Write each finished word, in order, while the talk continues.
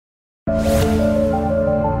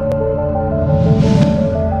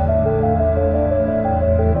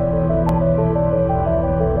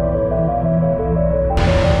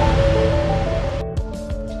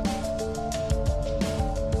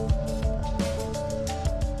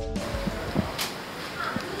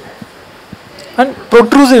and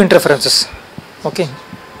protrusive interferences. Okay,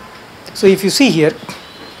 so if you see here,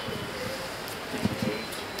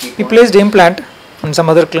 we placed the implant in some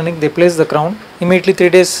other clinic, they placed the crown, immediately 3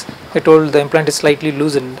 days I told the implant is slightly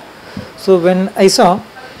loosened. So when I saw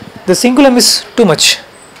the cingulum is too much,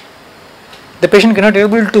 the patient cannot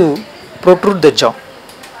able to protrude the jaw.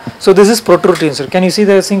 So this is protrusion. Can you see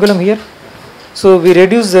the cingulum here? So we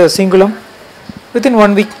reduce the cingulum. Within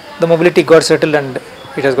 1 week the mobility got settled and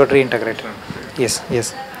it has got reintegrated. Yes,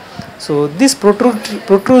 yes. So this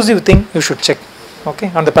protrusive thing you should check,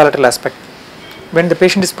 okay, on the palatal aspect. When the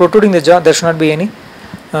patient is protruding the jaw, there should not be any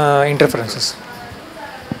interferences.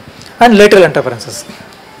 And lateral interferences.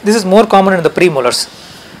 This is more common in the premolars.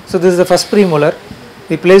 So this is the first premolar.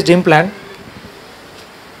 We placed implant.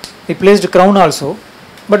 We placed crown also.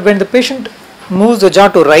 But when the patient moves the jaw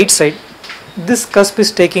to right side, this cusp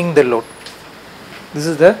is taking the load. This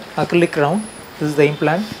is the acrylic crown. This is the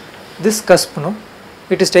implant. This cusp,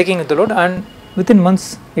 it is taking the load, and within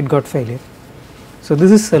months it got failure. So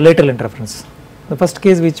this is a lateral interference. The first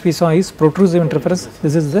case which we saw is protrusive interference.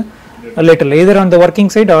 This is the lateral, either on the working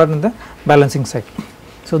side or on the balancing side.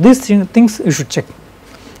 So these things you should check.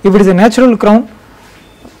 If it is a natural crown,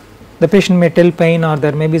 the patient may tell pain or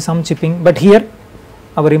there may be some chipping, but here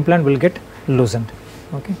our implant will get loosened.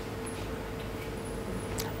 Okay.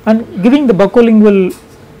 And giving the buccolingual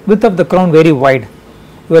width of the crown very wide,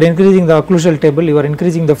 you are increasing the occlusal table, you are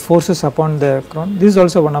increasing the forces upon the crown. This is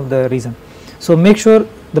also one of the reason. So make sure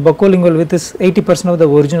the buccolingual width is 80% of the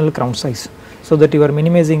original crown size, so that you are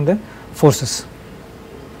minimizing the forces.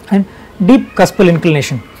 And deep cuspal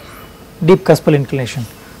inclination,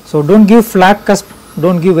 so don't give flat cusp,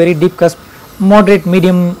 don't give very deep cusp, moderate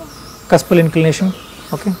medium cuspal inclination.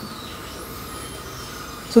 Okay.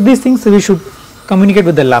 So these things we should communicate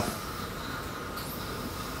with the lab.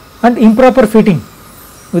 And improper fitting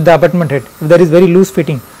with the abutment head. If there is very loose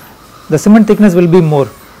fitting, the cement thickness will be more.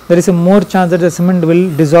 There is a more chance that the cement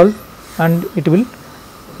will dissolve and it will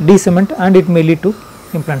de-cement, and it may lead to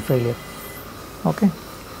implant failure. Okay.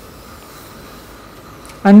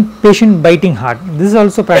 And patient biting hard. This is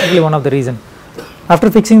also practically one of the reason.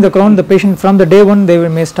 After fixing the crown, the patient from the day one they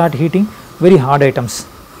may start eating very hard items.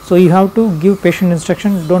 So you have to give patient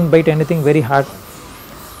instruction, don't bite anything very hard.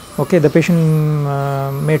 Okay, the patient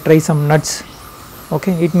may try some nuts.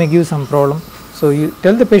 Okay, it may give some problem. So you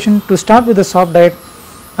tell the patient to start with a soft diet.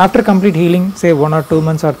 After complete healing, say 1 or 2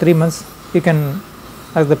 months or 3 months, you can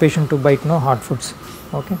ask the patient to bite no hard foods.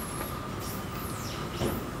 Okay.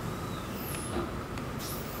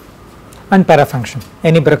 And parafunction,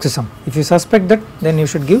 any bruxism. If you suspect that, then you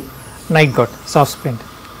should give night guard, soft splint.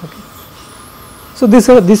 Okay. So these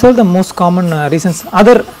are the most common reasons.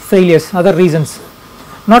 Other failures, other reasons: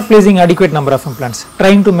 not placing adequate number of implants,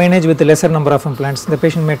 trying to manage with a lesser number of implants. The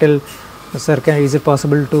patient may tell, sir, is it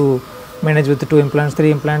possible to manage with 2 implants,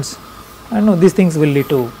 3 implants? I know these things will lead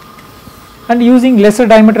to. And using lesser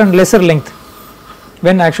diameter and lesser length,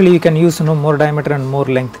 when actually you can use more diameter and more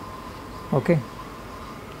length. Okay.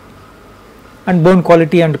 And bone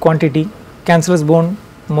quality and quantity, cancellous bone,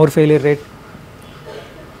 more failure rate.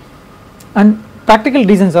 And practical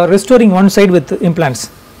reasons are restoring one side with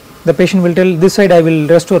implants. The patient will tell, this side I will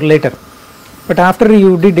restore later, but after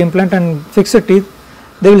you did implant and fix the teeth,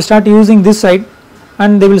 they will start using this side,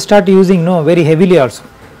 and they will start using very heavily also,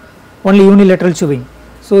 only unilateral chewing.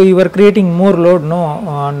 So you are creating more load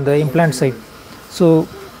on the implant side. So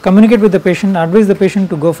communicate with the patient, advise the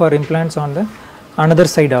patient to go for implants on the another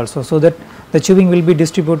side also, so that the chewing will be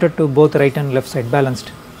distributed to both right and left side,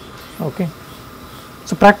 balanced. Okay.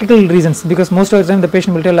 So practical reasons, because most of the time the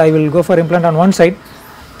patient will tell, I will go for implant on one side,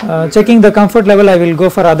 checking the comfort level I will go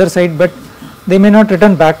for other side, but they may not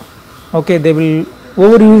return back. Okay, they will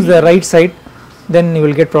overuse the right side, then you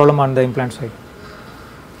will get problem on the implant side.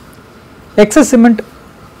 Excess cement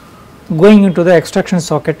going into the extraction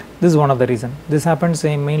socket, this is one of the reason. This happens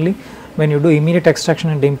mainly when you do immediate extraction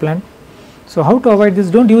in the implant. So how to avoid this?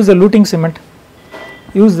 Don't use the luting cement,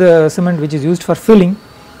 use the cement which is used for filling,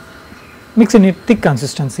 mix in it thick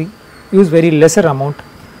consistency, use very lesser amount,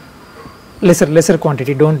 lesser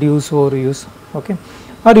quantity, don't use overuse. Okay.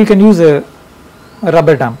 Or you can use a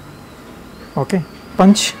rubber dam. Okay.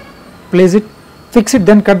 Punch, place it, fix it,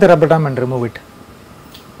 then cut the rubber dam and remove it.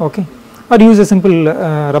 Okay. Or use a simple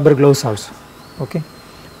rubber gloves also. Okay.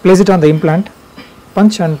 Place it on the implant,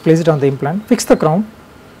 punch and place it on the implant, fix the crown.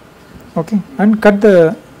 Okay, and cut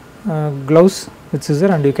the gloves with scissor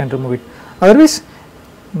and you can remove it. Otherwise,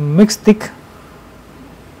 mix thick,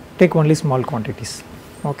 take only small quantities.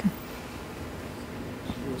 Okay.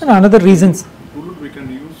 And another reasons. We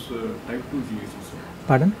can use type 2 GACs.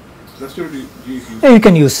 Pardon? Restored GACs. Yeah, you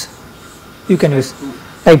can use. you can use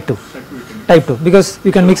type 2. Type 2 because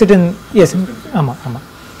you can mix it in, yes,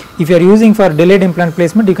 if you are using for delayed implant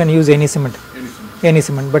placement, you can use any cement,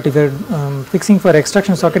 but if you are fixing for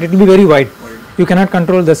extraction socket, it will be very wide. You cannot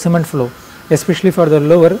control the cement flow, especially for the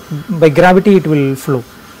lower. By gravity it will flow,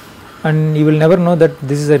 and you will never know that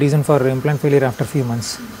this is the reason for implant failure after few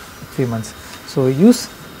months. So use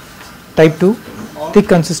type 2, thick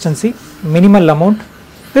consistency, minimal amount.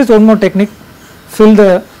 There is one more technique: fill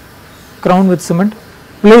the crown with cement,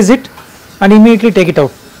 place it, and immediately take it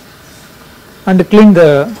out and clean the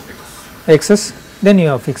excess, then you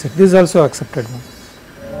have fixed it. This is also accepted now.